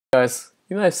Guys,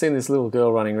 you may have seen this little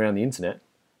girl running around the internet,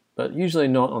 but usually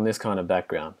not on this kind of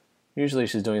background. Usually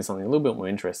she's doing something a little bit more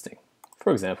interesting.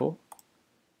 For example,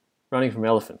 running from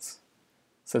elephants.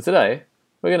 So today,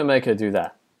 we're going to make her do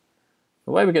that.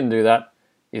 The way we're going to do that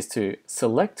is to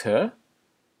select her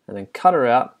and then cut her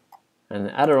out and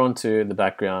add her onto the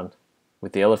background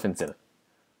with the elephants in it.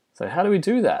 So how do we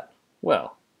do that?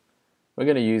 Well, we're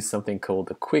going to use something called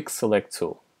the Quick Select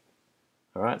tool.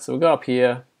 Alright, so we'll go up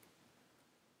here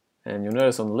and you'll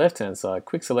notice on the left hand side,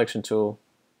 Quick Selection tool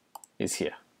is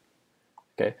here.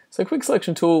 Okay, so Quick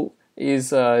Selection tool is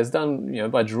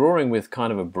done by drawing with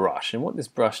kind of a brush, and what this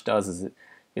brush does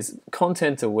is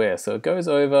content aware. So it goes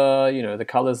over the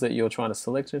colors that you're trying to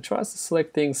select, and it tries to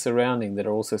select things surrounding that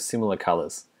are also similar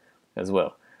colors as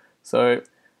well. So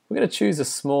we're going to choose a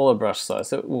smaller brush size,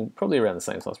 so we'll probably around the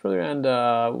same size, probably around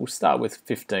we'll start with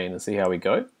 15 and see how we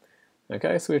go.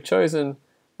 Okay, so we've chosen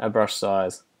our brush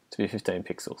size to be 15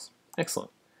 pixels.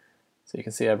 Excellent. So you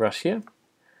can see our brush here.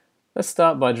 Let's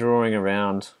start by drawing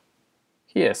around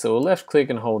here. So we'll left click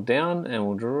and hold down and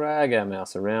we'll drag our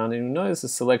mouse around, and you'll notice the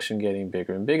selection getting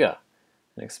bigger and bigger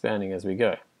and expanding as we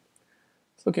go.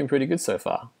 It's looking pretty good so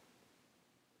far.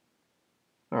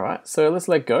 Alright, so let's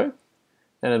let go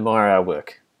and admire our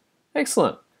work.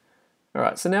 Excellent.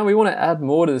 Alright, so now we want to add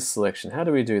more to this selection. How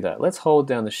do we do that? Let's hold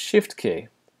down the Shift key.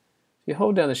 If you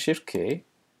hold down the Shift key,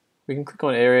 we can click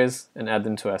on areas and add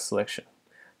them to our selection.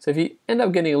 So if you end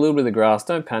up getting a little bit of the grass,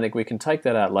 don't panic, we can take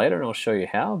that out later and I'll show you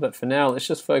how, but for now let's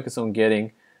just focus on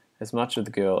getting as much of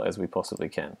the girl as we possibly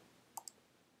can.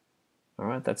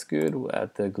 Alright, that's good. We'll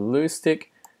add the glue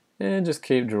stick and just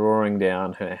keep drawing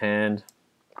down her hand.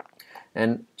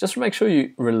 And just make sure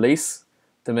you release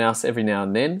the mouse every now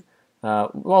and then,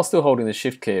 while still holding the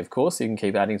Shift key, of course, so you can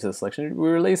keep adding to the selection. We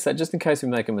release that just in case we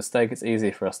make a mistake. It's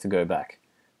easier for us to go back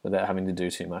without having to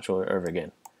do too much all over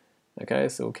again. Okay,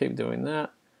 so we'll keep doing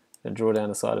that and draw down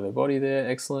the side of her body there.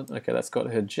 Excellent. Okay, that's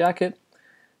got her jacket,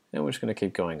 and we're just going to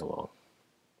keep going along.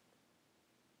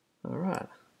 All right.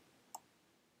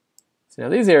 So now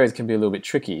these areas can be a little bit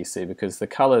tricky, you see, because the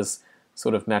colors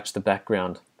sort of match the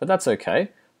background, but that's okay.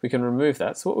 We can remove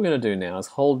that. So what we're going to do now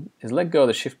is let go of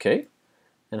the Shift key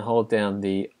and hold down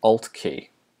the Alt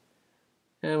key.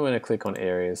 And we're going to click on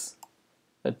areas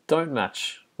that don't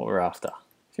match what we're after.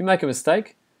 If you make a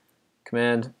mistake,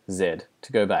 Command Z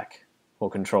to go back, or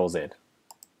Control Z.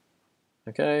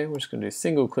 Okay, we're just going to do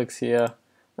single clicks here.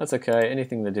 That's okay,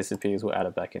 anything that disappears we'll add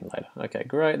it back in later. Okay,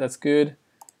 great, that's good.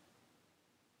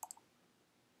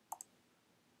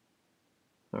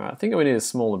 Alright, I think we need a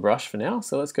smaller brush for now,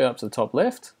 so let's go up to the top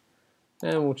left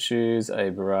and we'll choose a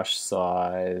brush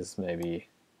size, maybe,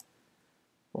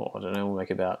 I don't know, we'll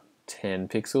make about 10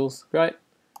 pixels. Great.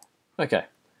 Okay,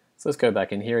 so let's go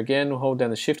back in here again. We'll hold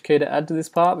down the Shift key to add to this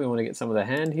part. We want to get some of the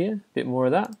hand here, a bit more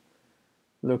of that.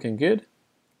 Looking good.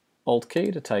 Alt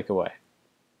key to take away.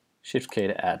 Shift key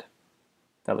to add.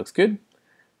 That looks good.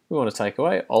 We want to take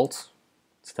away, Alt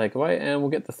to take away, and we'll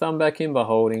get the thumb back in by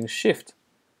holding Shift.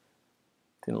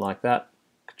 Didn't like that.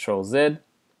 Control Z.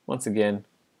 Once again,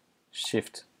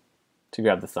 Shift to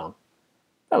grab the thumb.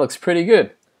 That looks pretty good.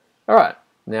 Alright,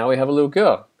 now we have a little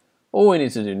girl. All we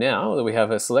need to do now that we have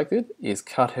her selected is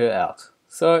cut her out.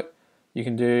 So you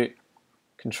can do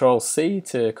Control C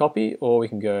to copy, or we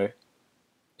can go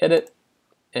Edit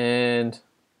and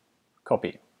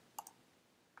Copy.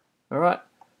 Alright,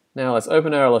 now let's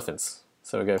open our elephants.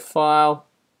 So we go File,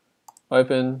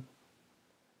 Open,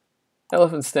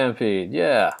 Elephant Stampede,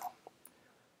 yeah.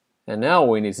 And now all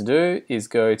we need to do is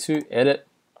go to Edit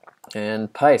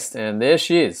and Paste, and there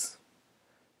she is.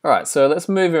 Alright, so let's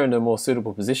move her into a more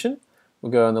suitable position.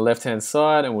 We'll go on the left hand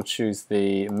side and we'll choose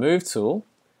the Move tool,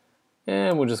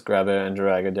 and we'll just grab her and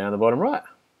drag her down the bottom right.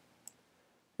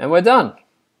 And we're done.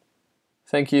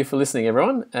 Thank you for listening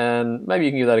everyone, and maybe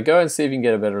you can give that a go and see if you can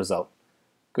get a better result.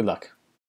 Good luck.